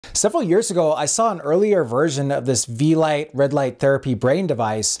Several years ago, I saw an earlier version of this Vielight red light therapy brain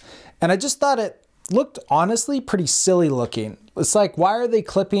device, and I just thought it looked honestly pretty silly looking. It's like, why are they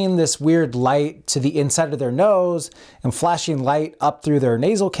clipping this weird light to the inside of their nose and flashing light up through their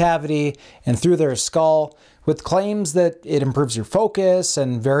nasal cavity and through their skull with claims that it improves your focus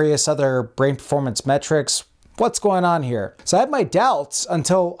and various other brain performance metrics? What's going on here? So I had my doubts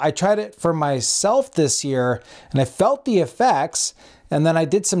until I tried it for myself this year and I felt the effects, and then I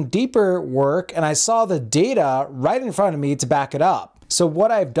did some deeper work and I saw the data right in front of me to back it up. So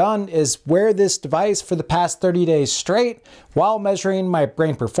what I've done is wear this device for the past 30 days straight while measuring my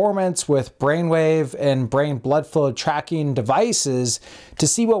brain performance with brainwave and brain blood flow tracking devices to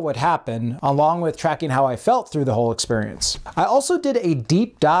see what would happen, along with tracking how I felt through the whole experience. I also did a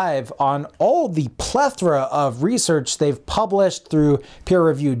deep dive on all the plethora of research they've published through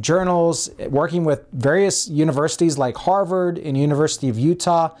peer-reviewed journals, working with various universities like Harvard and University of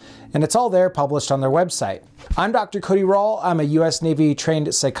Utah, and it's all there published on their website. I'm Dr. Cody Rall. I'm a US Navy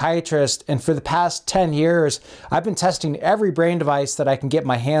trained psychiatrist, and for the past 10 years, I've been testing every brain device that I can get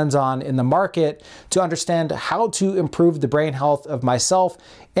my hands on in the market to understand how to improve the brain health of myself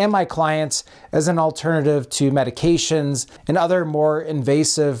and my clients as an alternative to medications and other more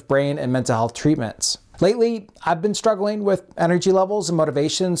invasive brain and mental health treatments. Lately, I've been struggling with energy levels and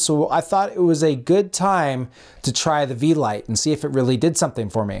motivation, so I thought it was a good time to try the Vielight and see if it really did something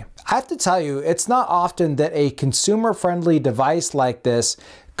for me. I have to tell you, it's not often that a consumer-friendly device like this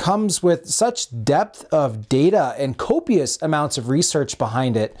comes with such depth of data and copious amounts of research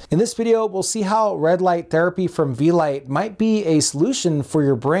behind it. In this video, we'll see how red light therapy from Vielight might be a solution for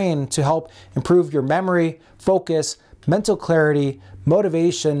your brain to help improve your memory, focus, mental clarity,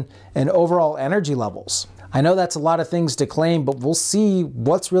 motivation, and overall energy levels. I know that's a lot of things to claim, but we'll see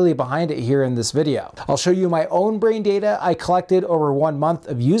what's really behind it here in this video. I'll show you my own brain data I collected over 1 month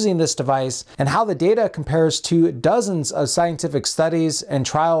of using this device and how the data compares to dozens of scientific studies and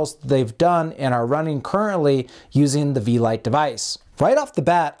trials they've done and are running currently using the Vielight device. Right off the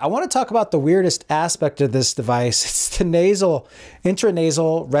bat, I want to talk about the weirdest aspect of this device. It's the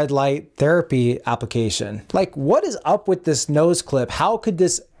intranasal red light therapy application. Like, what is up with this nose clip? How could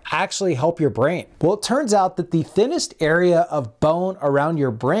this actually help your brain? Well, it turns out that the thinnest area of bone around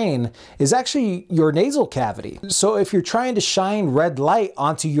your brain is actually your nasal cavity. So if you're trying to shine red light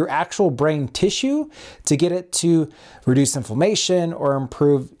onto your actual brain tissue to get it to reduce inflammation or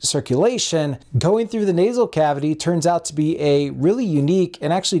improve circulation, going through the nasal cavity turns out to be a really unique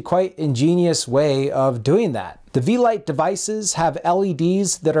and actually quite ingenious way of doing that. The Vielight devices have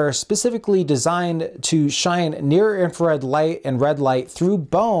LEDs that are specifically designed to shine near-infrared light and red light through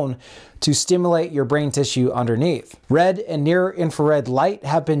bone to stimulate your brain tissue underneath. Red and near-infrared light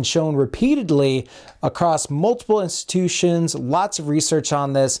have been shown repeatedly across multiple institutions, lots of research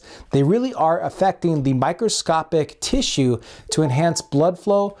on this. They really are affecting the microscopic tissue to enhance blood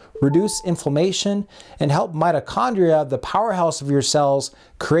flow, reduce inflammation, and help mitochondria, the powerhouse of your cells,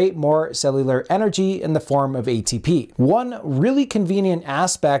 create more cellular energy in the form of ATP. One really convenient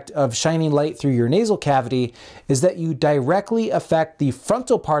aspect of shining light through your nasal cavity is that you directly affect the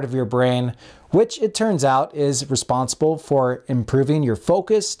frontal part of your brain, which it turns out is responsible for improving your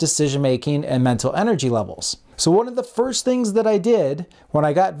focus, decision-making, and mental energy levels. So one of the first things that I did when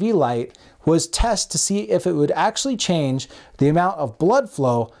I got Vielight was test to see if it would actually change the amount of blood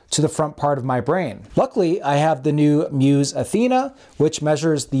flow to the front part of my brain. Luckily, I have the new Muse Athena, which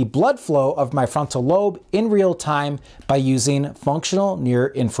measures the blood flow of my frontal lobe in real time by using functional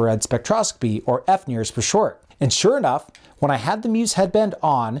near-infrared spectroscopy, or FNIRS for short. And sure enough, when I had the Muse headband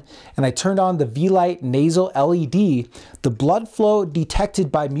on and I turned on the Vielight nasal LED, the blood flow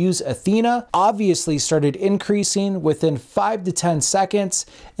detected by Muse Athena obviously started increasing within 5 to 10 seconds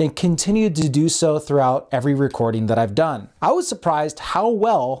and continued to do so throughout every recording that I've done. I was surprised how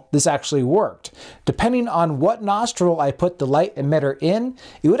well this actually worked. Depending on what nostril I put the light emitter in,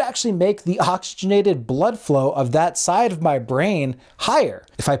 it would actually make the oxygenated blood flow of that side of my brain higher.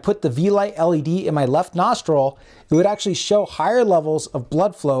 If I put the Vielight LED in my left nostril, it would actually show higher levels of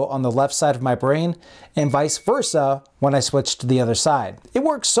blood flow on the left side of my brain, and vice versa when I switched to the other side. It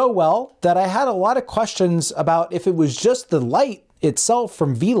worked so well that I had a lot of questions about if it was just the light itself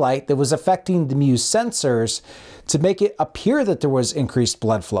from Vielight that was affecting the Muse sensors to make it appear that there was increased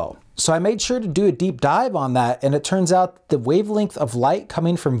blood flow. So I made sure to do a deep dive on that, and it turns out the wavelength of light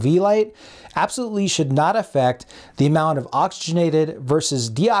coming from Vielight absolutely should not affect the amount of oxygenated versus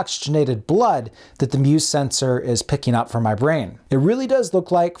deoxygenated blood that the Muse sensor is picking up from my brain. It really does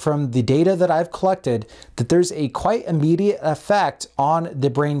look like, from the data that I've collected, that there's a quite immediate effect on the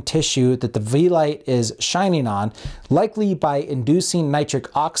brain tissue that the Vielight is shining on, likely by inducing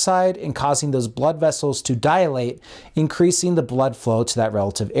nitric oxide and causing those blood vessels to dilate, increasing the blood flow to that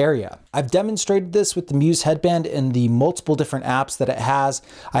relative area. I've demonstrated this with the Muse headband in the multiple different apps that it has.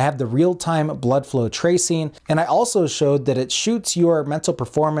 I have the real-time blood flow tracing, and I also showed that it shoots your mental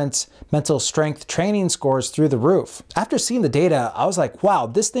performance, mental strength training scores through the roof. After seeing the data, I was like, wow,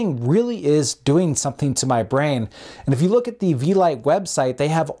 this thing really is doing something to my brain. And if you look at the Vielight website, they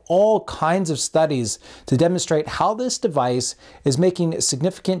have all kinds of studies to demonstrate how this device is making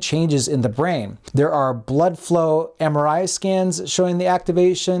significant changes in the brain. There are blood flow MRI scans showing the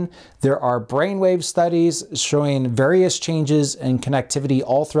activation. There are brainwave studies showing various changes in connectivity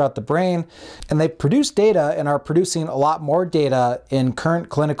all throughout the brain. And they've produced data and are producing a lot more data in current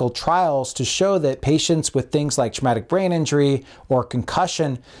clinical trials to show that patients with things like traumatic brain injury or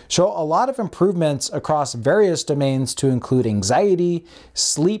concussion show a lot of improvements across various domains, to include anxiety,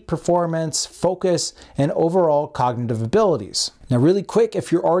 sleep performance, focus, and overall cognitive abilities. Now, really quick,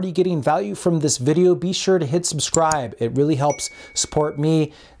 if you're already getting value from this video, be sure to hit subscribe. It really helps support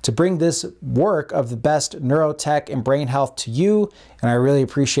me to bring this work of the best neurotech and brain health to you, and I really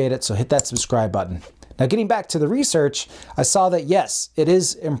appreciate it, so hit that subscribe button. Now, getting back to the research, I saw that yes, it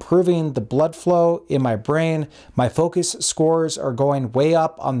is improving the blood flow in my brain. My focus scores are going way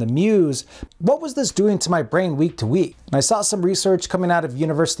up on the Muse. What was this doing to my brain week to week? And I saw some research coming out of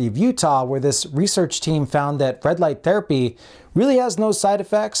University of Utah where this research team found that red light therapy really has no side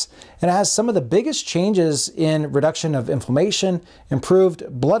effects, and it has some of the biggest changes in reduction of inflammation, improved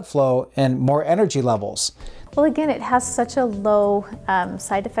blood flow, and more energy levels. Well, again, it has such a low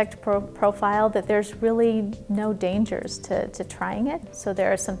side effect profile that there's really no dangers to trying it. So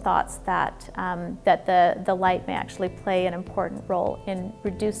there are some thoughts that, the light may actually play an important role in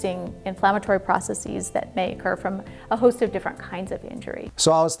reducing inflammatory processes that may occur from a host of different kinds of injury.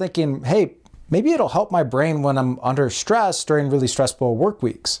 So I was thinking, hey, maybe it'll help my brain when I'm under stress during really stressful work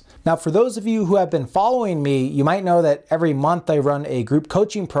weeks. Now, for those of you who have been following me, you might know that every month I run a group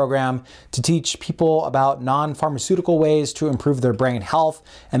coaching program to teach people about non-pharmaceutical ways to improve their brain health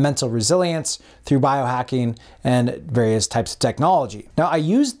and mental resilience through biohacking and various types of technology. Now, I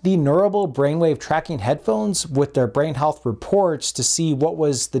used the Neurable brainwave tracking headphones with their brain health reports to see what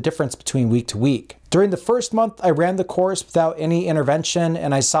was the difference between week to week. During the first month, I ran the course without any intervention,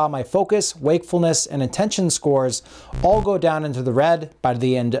 and I saw my focus, wakefulness, and attention scores all go down into the red by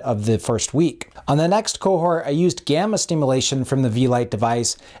the end of the first week. On the next cohort, I used gamma stimulation from the Vielight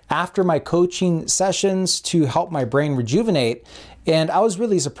device after my coaching sessions to help my brain rejuvenate, and I was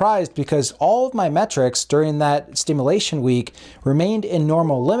really surprised because all of my metrics during that stimulation week remained in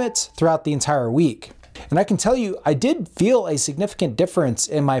normal limits throughout the entire week. And I can tell you, I did feel a significant difference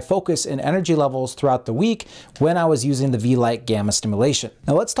in my focus and energy levels throughout the week when I was using the Vielight gamma stimulation.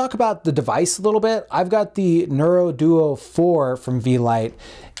 Now let's talk about the device a little bit. I've got the NeuroDuo 4 from Vielight,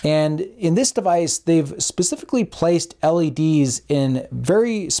 and in this device, they've specifically placed LEDs in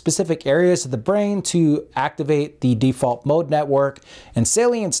very specific areas of the brain to activate the default mode network and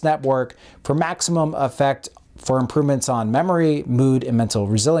salience network for maximum effect for improvements on memory, mood, and mental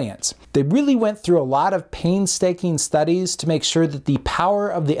resilience. They really went through a lot of painstaking studies to make sure that the power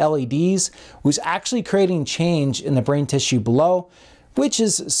of the LEDs was actually creating change in the brain tissue below, which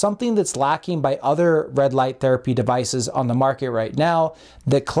is something that's lacking by other red light therapy devices on the market right now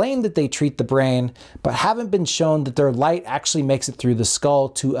that claim that they treat the brain, but haven't been shown that their light actually makes it through the skull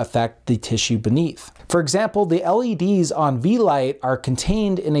to affect the tissue beneath. For example, the LEDs on Vielight are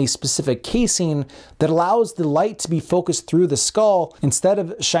contained in a specific casing that allows the light to be focused through the skull instead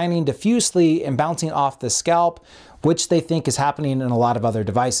of shining diffusely and bouncing off the scalp, which they think is happening in a lot of other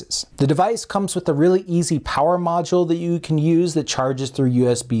devices. The device comes with a really easy power module that you can use that charges through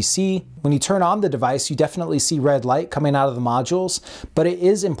USB-C. When you turn on the device, you definitely see red light coming out of the modules, but it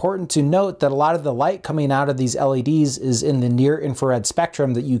is important to note that a lot of the light coming out of these LEDs is in the near infrared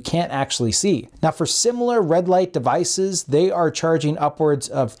spectrum that you can't actually see. Now, for similar red light devices, they are charging upwards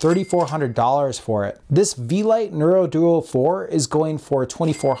of $3,400 for it. This Vielight NeuroDuo 4 is going for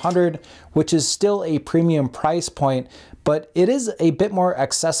 $2,400, which is still a premium price point, but it is a bit more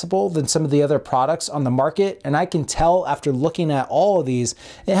accessible than some of the other products on the market, and I can tell after looking at all of these,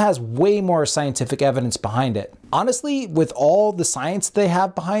 it has way more scientific evidence behind it. Honestly, with all the science they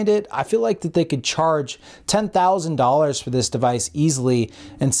have behind it, I feel like that they could charge $10,000 for this device easily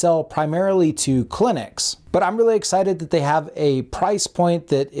and sell primarily to clinics. But I'm really excited that they have a price point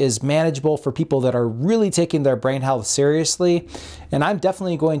that is manageable for people that are really taking their brain health seriously. And I'm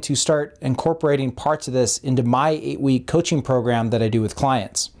definitely going to start incorporating parts of this into my 8-week coaching program that I do with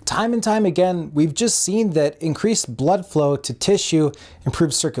clients. Time and time again, we've just seen that increased blood flow to tissue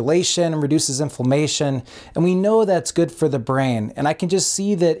improves circulation and reduces inflammation, and we know that's good for the brain. And I can just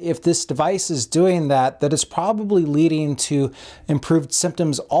see that if this device is doing that, that it's probably leading to improved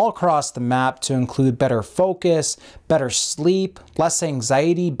symptoms all across the map, to include better focus, better sleep, less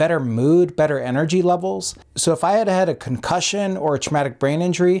anxiety, better mood, better energy levels. So if I had had a concussion or a traumatic brain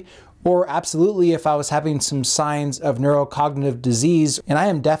injury, or absolutely if I was having some signs of neurocognitive disease, and I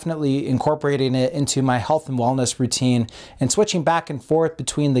am definitely incorporating it into my health and wellness routine and switching back and forth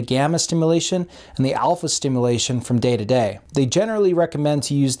between the gamma stimulation and the alpha stimulation from day to day. They generally recommend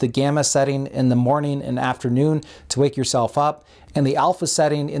to use the gamma setting in the morning and afternoon to wake yourself up, and the alpha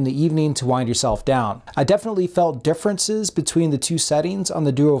setting in the evening to wind yourself down. I definitely felt differences between the two settings on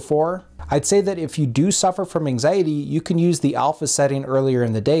the Duo 4. I'd say that if you do suffer from anxiety, you can use the alpha setting earlier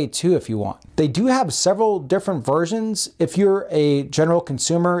in the day too if you want. They do have several different versions. If you're a general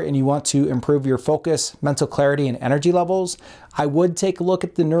consumer and you want to improve your focus, mental clarity, and energy levels, I would take a look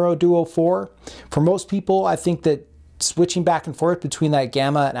at the Neuro Duo 4. For most people, I think that switching back and forth between that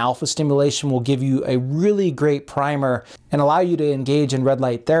gamma and alpha stimulation will give you a really great primer and allow you to engage in red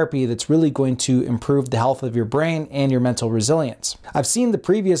light therapy that's really going to improve the health of your brain and your mental resilience. I've seen the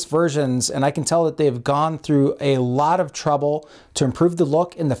previous versions, and I can tell that they've gone through a lot of trouble to improve the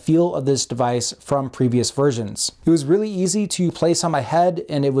look and the feel of this device from previous versions. It was really easy to place on my head,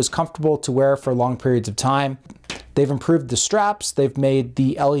 and it was comfortable to wear for long periods of time. They've improved the straps, they've made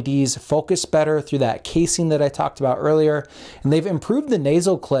the LEDs focus better through that casing that I talked about earlier, and they've improved the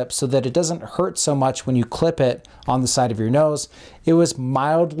nasal clip so that it doesn't hurt so much when you clip it on the side of your nose. It was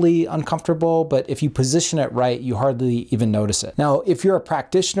mildly uncomfortable, but if you position it right, you hardly even notice it. Now, if you're a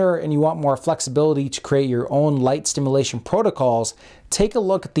practitioner and you want more flexibility to create your own light stimulation protocols, take a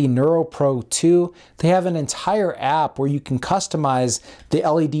look at the NeuroPro 2. They have an entire app where you can customize the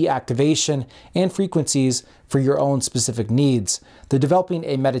LED activation and frequencies for your own specific needs. They're developing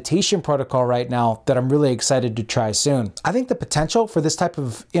a meditation protocol right now that I'm really excited to try soon. I think the potential for this type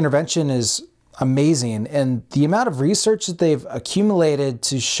of intervention is amazing, and the amount of research that they've accumulated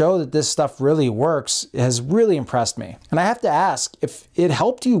to show that this stuff really works has really impressed me. And I have to ask, if it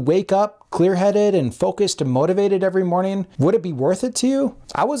helped you wake up clear-headed and focused and motivated every morning, would it be worth it to you?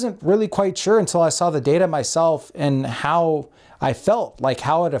 I wasn't really quite sure until I saw the data myself and how I felt, like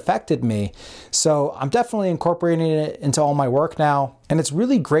how it affected me. So I'm definitely incorporating it into all my work now. And it's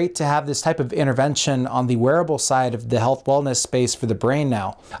really great to have this type of intervention on the wearable side of the health wellness space for the brain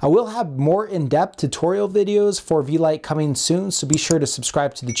now. I will have more in-depth tutorial videos for Vielight coming soon, so be sure to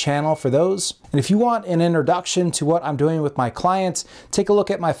subscribe to the channel for those. And if you want an introduction to what I'm doing with my clients, take a look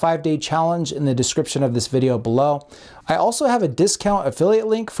at my 5-day challenge in the description of this video below. I also have a discount affiliate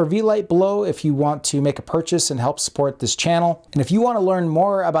link for Vielight below if you want to make a purchase and help support this channel. And if you want to learn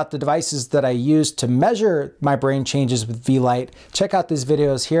more about the devices that I use to measure my brain changes with Vielight, check out these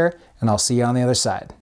videos here, and I'll see you on the other side.